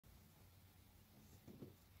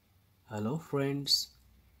Hello friends,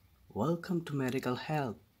 welcome to Medical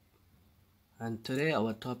Health, and today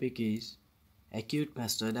our topic is acute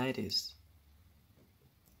mastoiditis.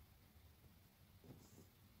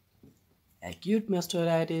 Acute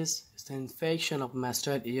mastoiditis is the infection of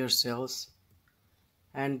mastoid ear cells,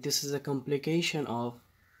 and this is a complication of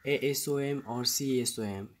ASOM or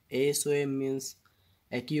CSOM. ASOM means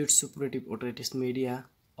acute suppurative otitis media,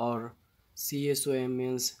 or CSOM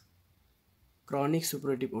means chronic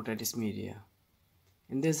suppurative otitis media.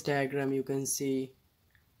 In this diagram you can see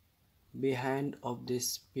behind of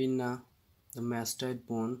this pinna the mastoid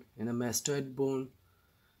bone. In the mastoid bone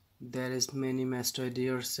there is many mastoid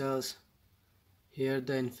ear cells. Here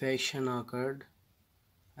the infection occurred,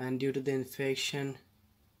 and due to the infection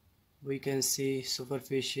we can see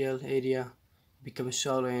superficial area become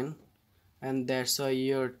swollen, and that's why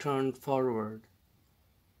ear turned forward.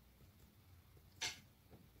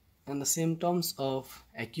 And the symptoms of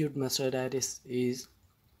acute mastoiditis is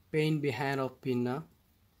pain behind of pinna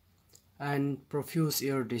and profuse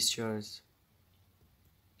ear discharge.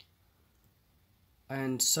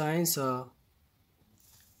 And signs are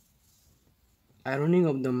ironing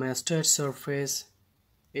of the mastoid surface,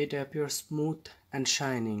 it appears smooth and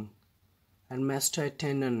shining, and mastoid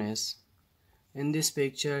tenderness. In this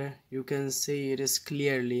picture you can see it is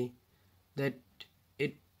clearly that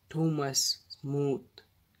it too much smooth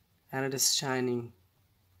and it is shining.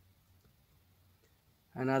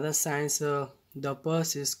 Another signs are the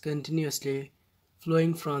pus is continuously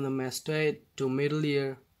flowing from the mastoid to middle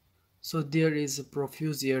ear, so there is a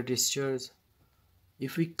profuse ear discharge.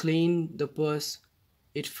 If we clean the pus,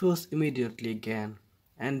 it fills immediately again,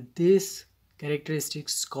 and this characteristic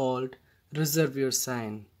is called reservoir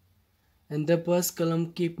sign. And the pus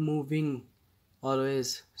column keep moving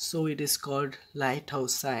always, so it is called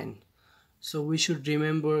lighthouse sign. So we should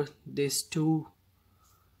remember these two,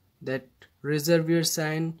 that reservoir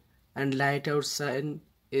sign and lighthouse sign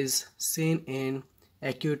is seen in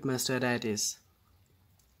acute mastoiditis.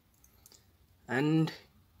 And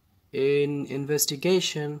in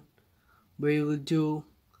investigation we will do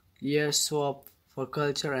ear swab for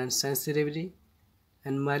culture and sensitivity,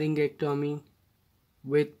 and laryngectomy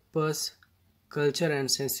with pus, culture and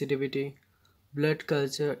sensitivity, blood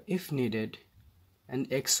culture if needed, and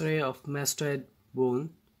X-ray of mastoid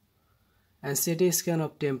bone, and CT scan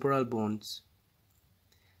of temporal bones.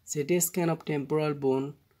 CT scan of temporal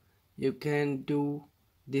bone you can do,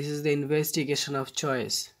 this is the investigation of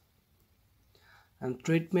choice. And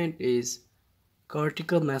treatment is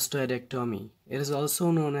cortical mastoidectomy. It is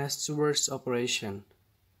also known as Schwartz operation.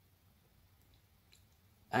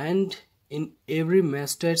 And in every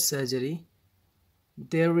mastoid surgery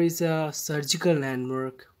there is a surgical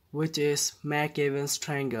landmark, which is McEwan's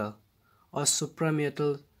triangle or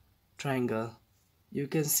suprameatal triangle. You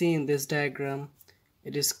can see in this diagram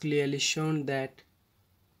it is clearly shown that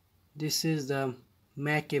this is the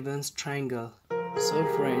McEwan's triangle. So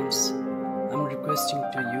friends, I'm requesting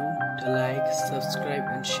to you to like, subscribe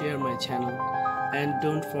and share my channel, and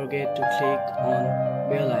don't forget to click on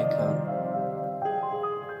bell icon.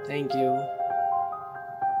 Thank you.